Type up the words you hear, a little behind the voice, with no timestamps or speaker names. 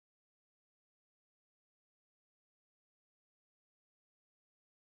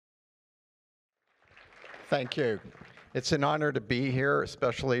Thank you. It's an honor to be here,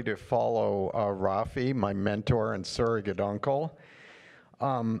 especially to follow Rafi, my mentor and surrogate uncle.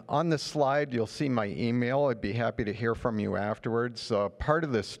 On this slide, you'll see my email. I'd be happy to hear from you afterwards. Part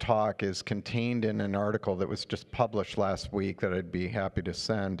of this talk is contained in an article that was just published last week that I'd be happy to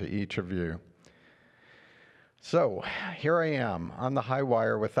send to each of you. So here I am on the high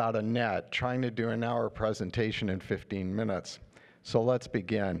wire without a net, trying to do an hour presentation in 15 minutes. So let's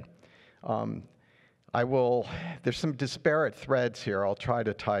begin. There's some disparate threads here I'll try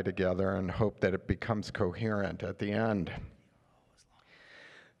to tie together and hope that it becomes coherent at the end.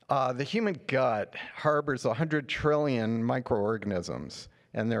 The human gut harbors 100 trillion microorganisms,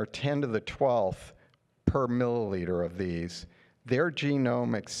 and there are 10 to the 12th per milliliter of these. Their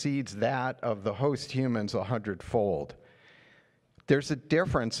genome exceeds that of the host humans 100-fold. There's a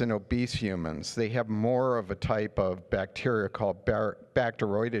difference in obese humans. They have more of a type of bacteria called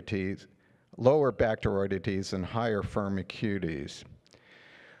Bacteroidetes, lower Bacteroidetes and higher Firmicutes.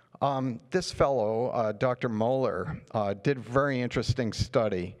 This fellow, Dr. Moeller, did a very interesting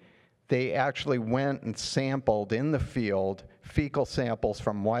study. They actually went and sampled in the field fecal samples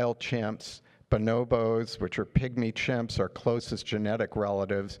from wild chimps, bonobos, which are pygmy chimps, our closest genetic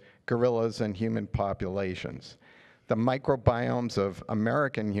relatives, gorillas, and human populations. The microbiomes of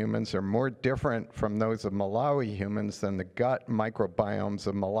American humans are more different from those of Malawi humans than the gut microbiomes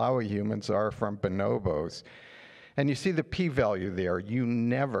of Malawi humans are from bonobos. And you see the p-value there. You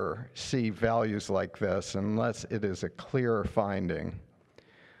never see values like this unless it is a clear finding.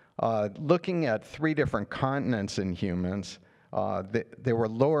 Looking at 3 different continents in humans, there were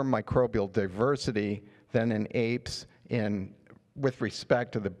lower microbial diversity than in apes with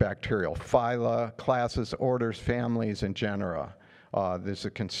respect to the bacterial phyla, classes, orders, families, and genera. There's a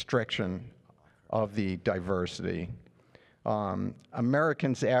constriction of the diversity.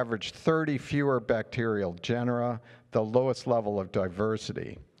 Americans average 30 fewer bacterial genera, the lowest level of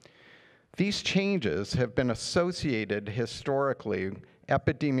diversity. These changes have been associated historically,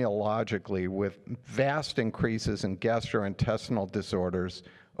 epidemiologically, with vast increases in gastrointestinal disorders,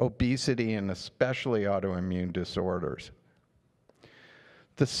 obesity, and especially autoimmune disorders.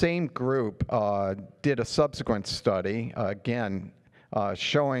 The same group did a subsequent study, again,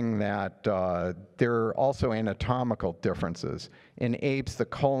 showing that there are also anatomical differences. In apes, the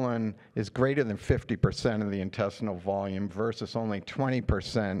colon is greater than 50% of the intestinal volume versus only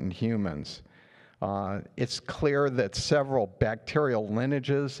 20% in humans. It's clear that several bacterial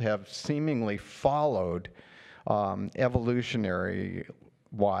lineages have seemingly followed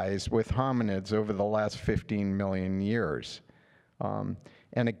evolutionary-wise with hominids over the last 15 million years.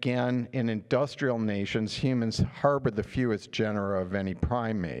 And again, in industrial nations, humans harbor the fewest genera of any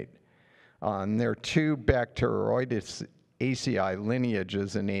primate. There are 2 Bacteroideaceae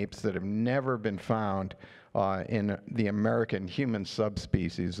lineages in apes that have never been found in the American human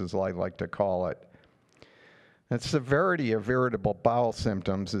subspecies, as I like to call it. The severity of irritable bowel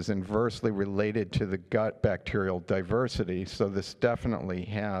symptoms is inversely related to the gut bacterial diversity, so this definitely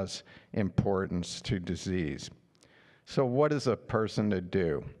has importance to disease. So what is a person to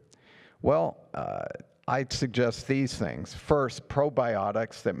do? Well, I'd suggest these things. First,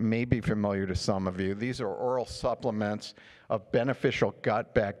 probiotics that may be familiar to some of you. These are oral supplements of beneficial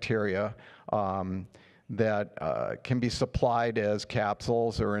gut bacteria that can be supplied as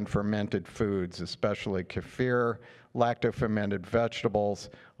capsules or in fermented foods, especially kefir, lacto-fermented vegetables,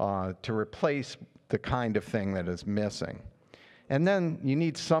 to replace the kind of thing that is missing. And then you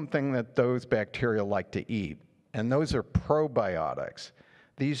need something that those bacteria like to eat, and those are probiotics.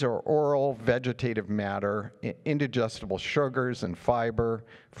 These are oral vegetative matter, indigestible sugars and fiber,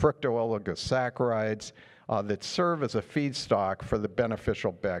 fructooligosaccharides that serve as a feedstock for the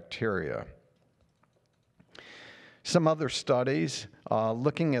beneficial bacteria. Some other studies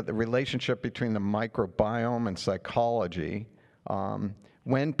looking at the relationship between the microbiome and psychology.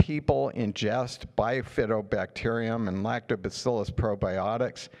 When people ingest Bifidobacterium and Lactobacillus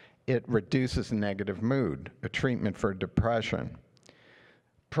probiotics, it reduces negative mood, a treatment for depression.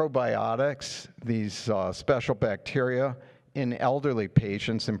 Probiotics, these special bacteria, in elderly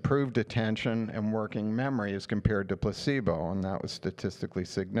patients improved attention and working memory as compared to placebo, and that was statistically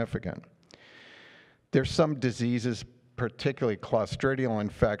significant. There's some diseases, particularly clostridial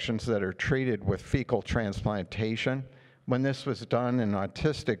infections, that are treated with fecal transplantation. When this was done in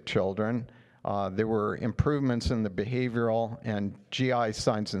autistic children, there were improvements in the behavioral and GI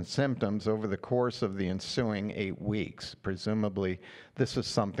signs and symptoms over the course of the ensuing 8 weeks. Presumably, this was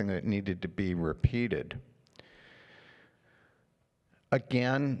something that needed to be repeated.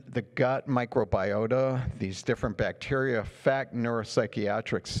 Again, the gut microbiota, these different bacteria affect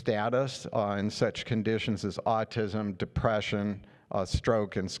neuropsychiatric status in such conditions as autism, depression,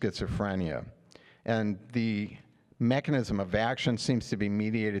 stroke, and schizophrenia. And the mechanism of action seems to be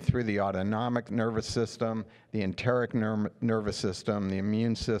mediated through the autonomic nervous system, the enteric nervous system, the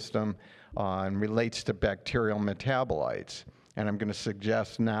immune system, and relates to bacterial metabolites. And I'm going to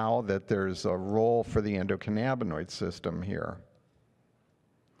suggest now that there's a role for the endocannabinoid system here.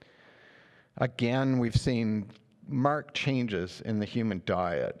 Again, we've seen marked changes in the human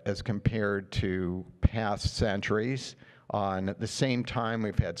diet as compared to past centuries. And at the same time,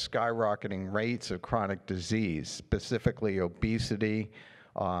 we've had skyrocketing rates of chronic disease, specifically obesity,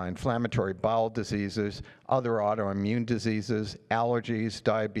 inflammatory bowel diseases, other autoimmune diseases, allergies,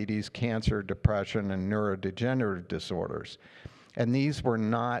 diabetes, cancer, depression, and neurodegenerative disorders. And these were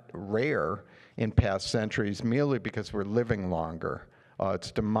not rare in past centuries merely because we're living longer.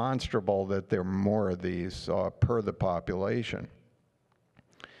 It's demonstrable that there are more of these per the population.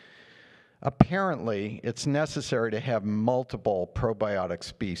 Apparently, it's necessary to have multiple probiotic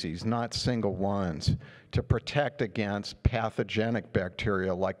species, not single ones, to protect against pathogenic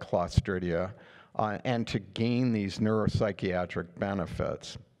bacteria like Clostridia and to gain these neuropsychiatric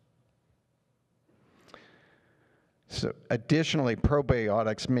benefits. So, additionally,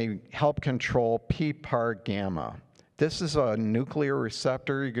 probiotics may help control PPAR gamma. This is a nuclear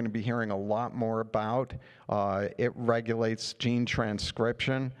receptor you're going to be hearing a lot more about. It regulates gene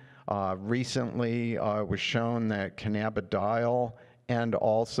transcription. Recently, it was shown that cannabidiol and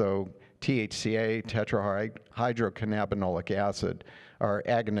also THCA, tetrahydrocannabinolic acid, are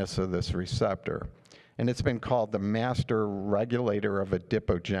agonists of this receptor. And it's been called the master regulator of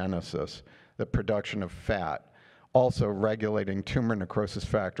adipogenesis, the production of fat. Also regulating tumor necrosis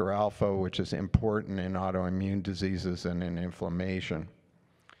factor alpha, which is important in autoimmune diseases and in inflammation.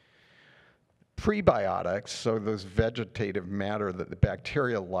 Prebiotics, so those vegetative matter that the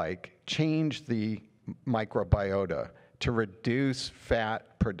bacteria like, change the microbiota to reduce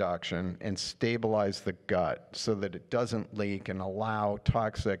fat production and stabilize the gut so that it doesn't leak and allow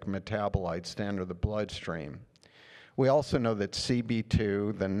toxic metabolites to enter the bloodstream. We also know that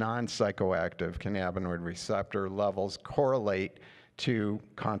CB2, the non-psychoactive cannabinoid receptor levels, correlate to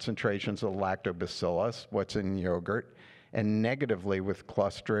concentrations of lactobacillus, what's in yogurt, and negatively with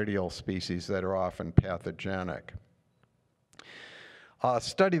Clostridial species that are often pathogenic. A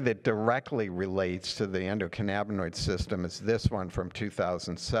study that directly relates to the endocannabinoid system is this one from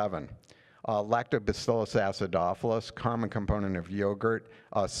 2007. Lactobacillus acidophilus, common component of yogurt,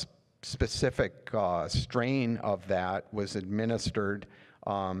 specific strain of that was administered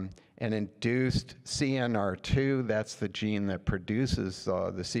and induced CNR2, that's the gene that produces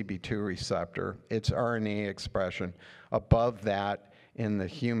the CB2 receptor, its RNA expression above that in the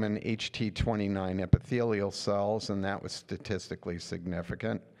human HT29 epithelial cells, and that was statistically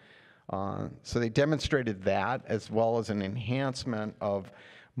significant. So they demonstrated that as well as an enhancement of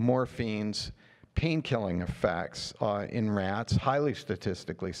morphine's pain-killing effects in rats, highly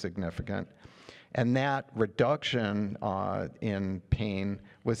statistically significant. And that reduction in pain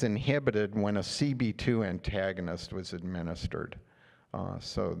was inhibited when a CB2 antagonist was administered.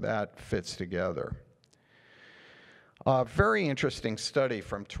 So that fits together. A very interesting study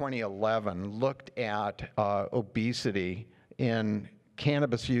from 2011 looked at obesity in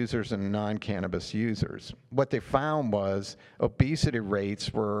cannabis users and non-cannabis users. What they found was obesity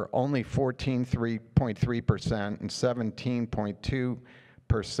rates were only 14.3% and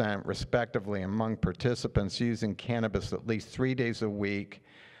 17.2% respectively among participants using cannabis at least 3 days a week.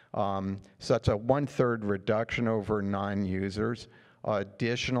 So that's a 1/3 reduction over non-users.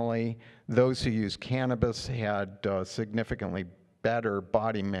 Additionally, those who use cannabis had significantly better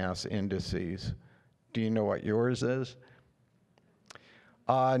body mass indices. Do you know what yours is?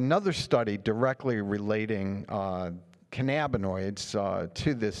 Another study directly relating cannabinoids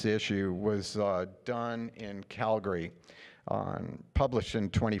to this issue was done in Calgary, published in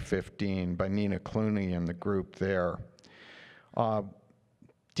 2015 by Nina Clooney and the group there.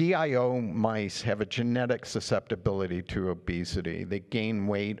 DIO mice have a genetic susceptibility to obesity. They gain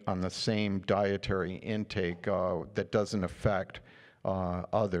weight on the same dietary intake that doesn't affect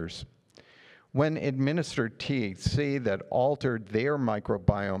others. When administered THC that altered their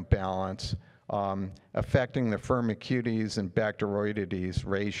microbiome balance, affecting the Firmicutes and Bacteroidetes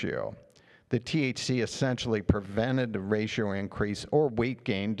ratio. The THC essentially prevented the ratio increase or weight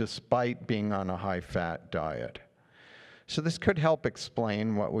gain despite being on a high-fat diet. So this could help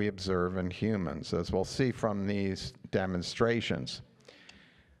explain what we observe in humans, as we'll see from these demonstrations.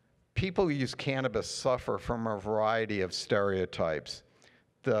 People who use cannabis suffer from a variety of stereotypes.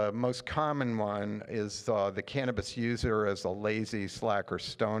 The most common one is the cannabis user as a lazy slacker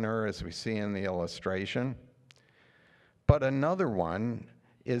stoner, as we see in the illustration. But another one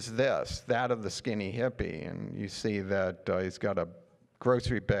is that of the skinny hippie. And you see that he's got a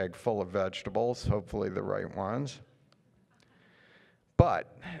grocery bag full of vegetables, hopefully the right ones.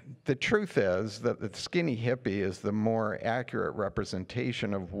 But the truth is that the skinny hippie is the more accurate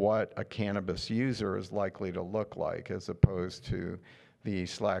representation of what a cannabis user is likely to look like, as opposed to the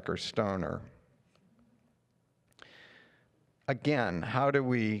slacker stoner. Again, how do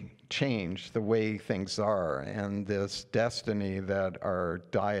we change the way things are and this destiny that our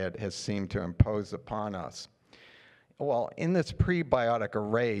diet has seemed to impose upon us? Well, in this prebiotic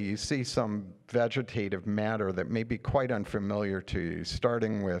array, you see some vegetative matter that may be quite unfamiliar to you,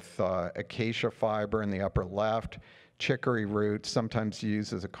 starting with acacia fiber in the upper left, chicory root, sometimes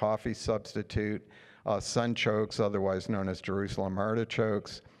used as a coffee substitute, sunchokes, otherwise known as Jerusalem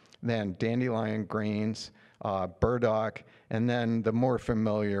artichokes, then dandelion greens, burdock, and then the more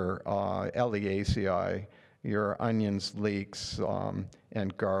familiar Eliacei, your onions, leeks,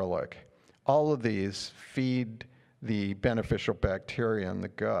 and garlic. All of these feed the beneficial bacteria in the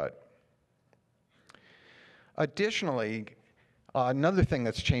gut. Additionally, another thing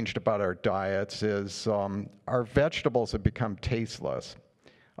that's changed about our diets is our vegetables have become tasteless.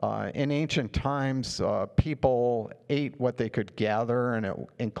 In ancient times, people ate what they could gather, and it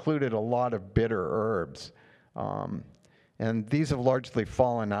included a lot of bitter herbs. And these have largely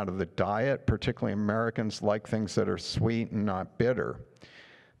fallen out of the diet. Particularly Americans like things that are sweet and not bitter.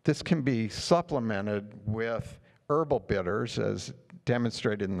 This can be supplemented with herbal bitters, as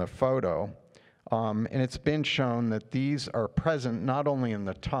demonstrated in the photo. And it's been shown that these are present not only in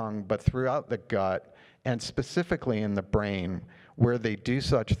the tongue, but throughout the gut, and specifically in the brain, where they do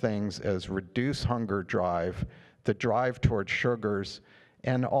such things as reduce hunger drive, the drive towards sugars,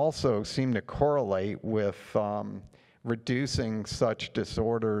 and also seem to correlate with reducing such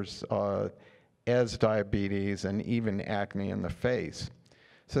disorders as diabetes and even acne in the face.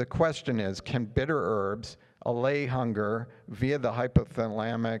 So the question is, can bitter herbs allay hunger via the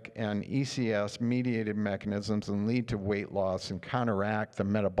hypothalamic and ECS-mediated mechanisms and lead to weight loss and counteract the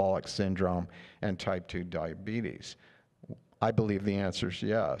metabolic syndrome and type 2 diabetes? I believe the answer is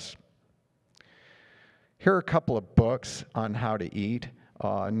yes. Here are a couple of books on how to eat.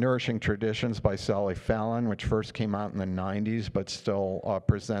 Nourishing Traditions by Sally Fallon, which first came out in the 90s, but still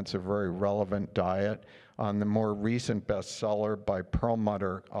presents a very relevant diet. The more recent bestseller by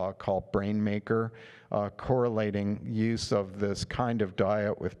Perlmutter called Brain Maker, correlating use of this kind of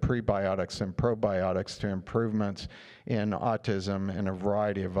diet with prebiotics and probiotics to improvements in autism and a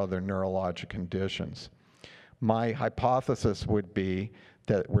variety of other neurologic conditions. My hypothesis would be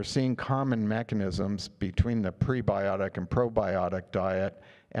that we're seeing common mechanisms between the prebiotic and probiotic diet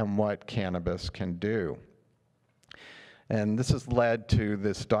and what cannabis can do. And this has led to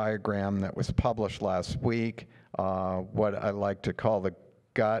this diagram that was published last week, what I like to call the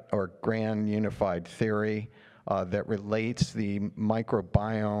gut or grand unified theory that relates the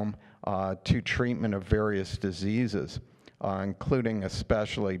microbiome to treatment of various diseases, including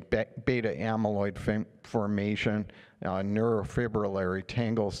especially beta amyloid formation, neurofibrillary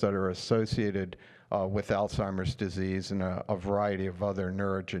tangles that are associated with Alzheimer's disease and a variety of other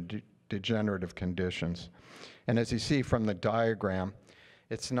neurodegenerative conditions. And as you see from the diagram,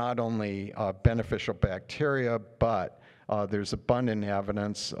 it's not only beneficial bacteria, but there's abundant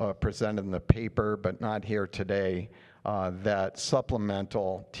evidence presented in the paper, but not here today, that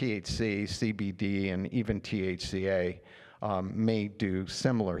supplemental THC, CBD, and even THCA may do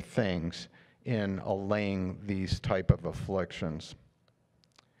similar things in allaying these type of afflictions.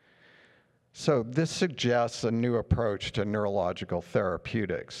 So this suggests a new approach to neurological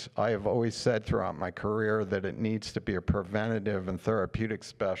therapeutics. I have always said throughout my career that it needs to be a preventative and therapeutic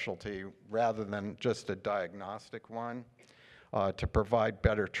specialty rather than just a diagnostic one, to provide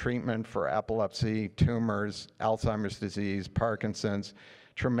better treatment for epilepsy, tumors, Alzheimer's disease, Parkinson's,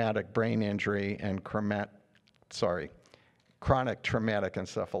 traumatic brain injury, and chronic traumatic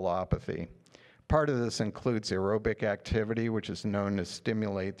encephalopathy. Part of this includes aerobic activity, which is known to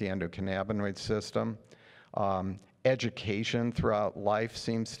stimulate the endocannabinoid system. Education throughout life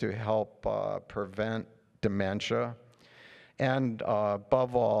seems to help prevent dementia. And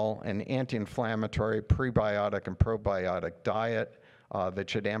above all, an anti-inflammatory prebiotic and probiotic diet that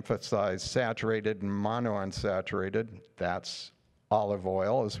should emphasize saturated and monounsaturated, that's olive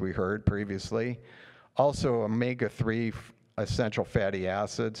oil, as we heard previously. Also omega-3 essential fatty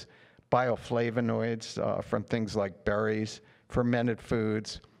acids, bioflavonoids from things like berries, fermented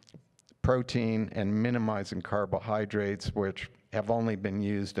foods, protein, and minimizing carbohydrates, which have only been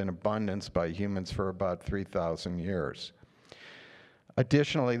used in abundance by humans for about 3,000 years.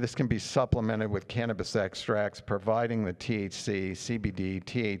 Additionally, this can be supplemented with cannabis extracts providing the THC, CBD,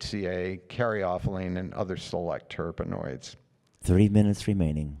 THCA, caryophyllene, and other select terpenoids. 3 minutes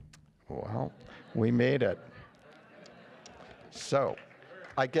remaining. Well, we made it. So,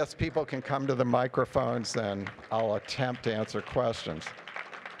 I guess people can come to the microphones and I'll attempt to answer questions.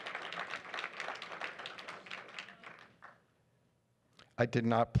 I did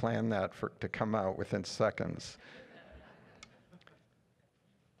not plan that to come out within seconds.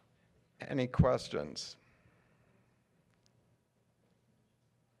 Any questions?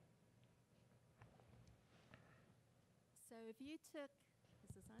 So if you took,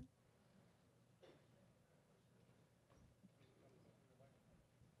 is this on?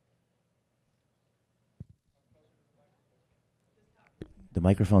 The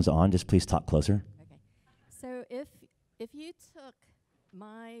microphone's on. Just please talk closer. Okay. So if you took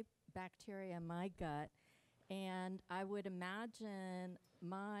my bacteria in my gut, and I would imagine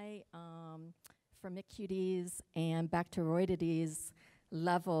my Firmicutes and Bacteroidetes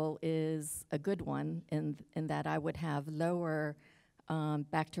level is a good one in that I would have lower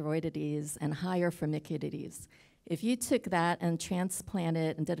Bacteroidetes and higher Firmicutes. If you took that and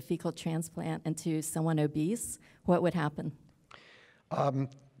transplanted and did a fecal transplant into someone obese, what would happen?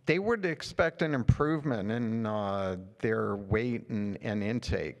 They would expect an improvement in their weight and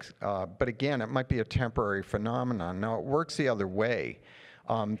intake. But again, it might be a temporary phenomenon. Now, it works the other way.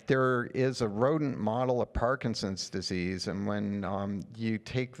 There is a rodent model of Parkinson's disease, and when you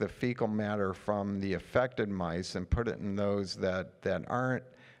take the fecal matter from the affected mice and put it in those that aren't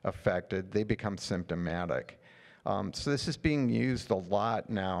affected, they become symptomatic. So this is being used a lot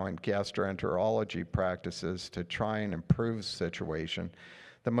now in gastroenterology practices to try and improve the situation.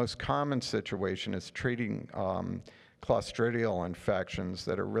 The most common situation is treating clostridial infections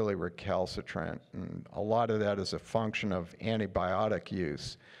that are really recalcitrant, and a lot of that is a function of antibiotic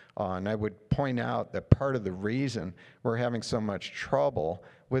use. And I would point out that part of the reason we're having so much trouble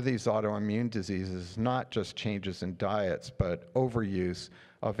with these autoimmune diseases is not just changes in diets, but overuse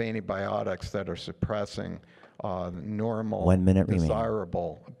of antibiotics that are suppressing normal, 1 minute remaining.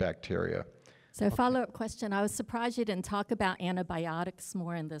 desirable bacteria. So follow-up question, I was surprised you didn't talk about antibiotics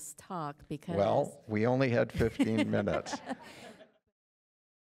more in this talk because... Well, we only had 15 minutes.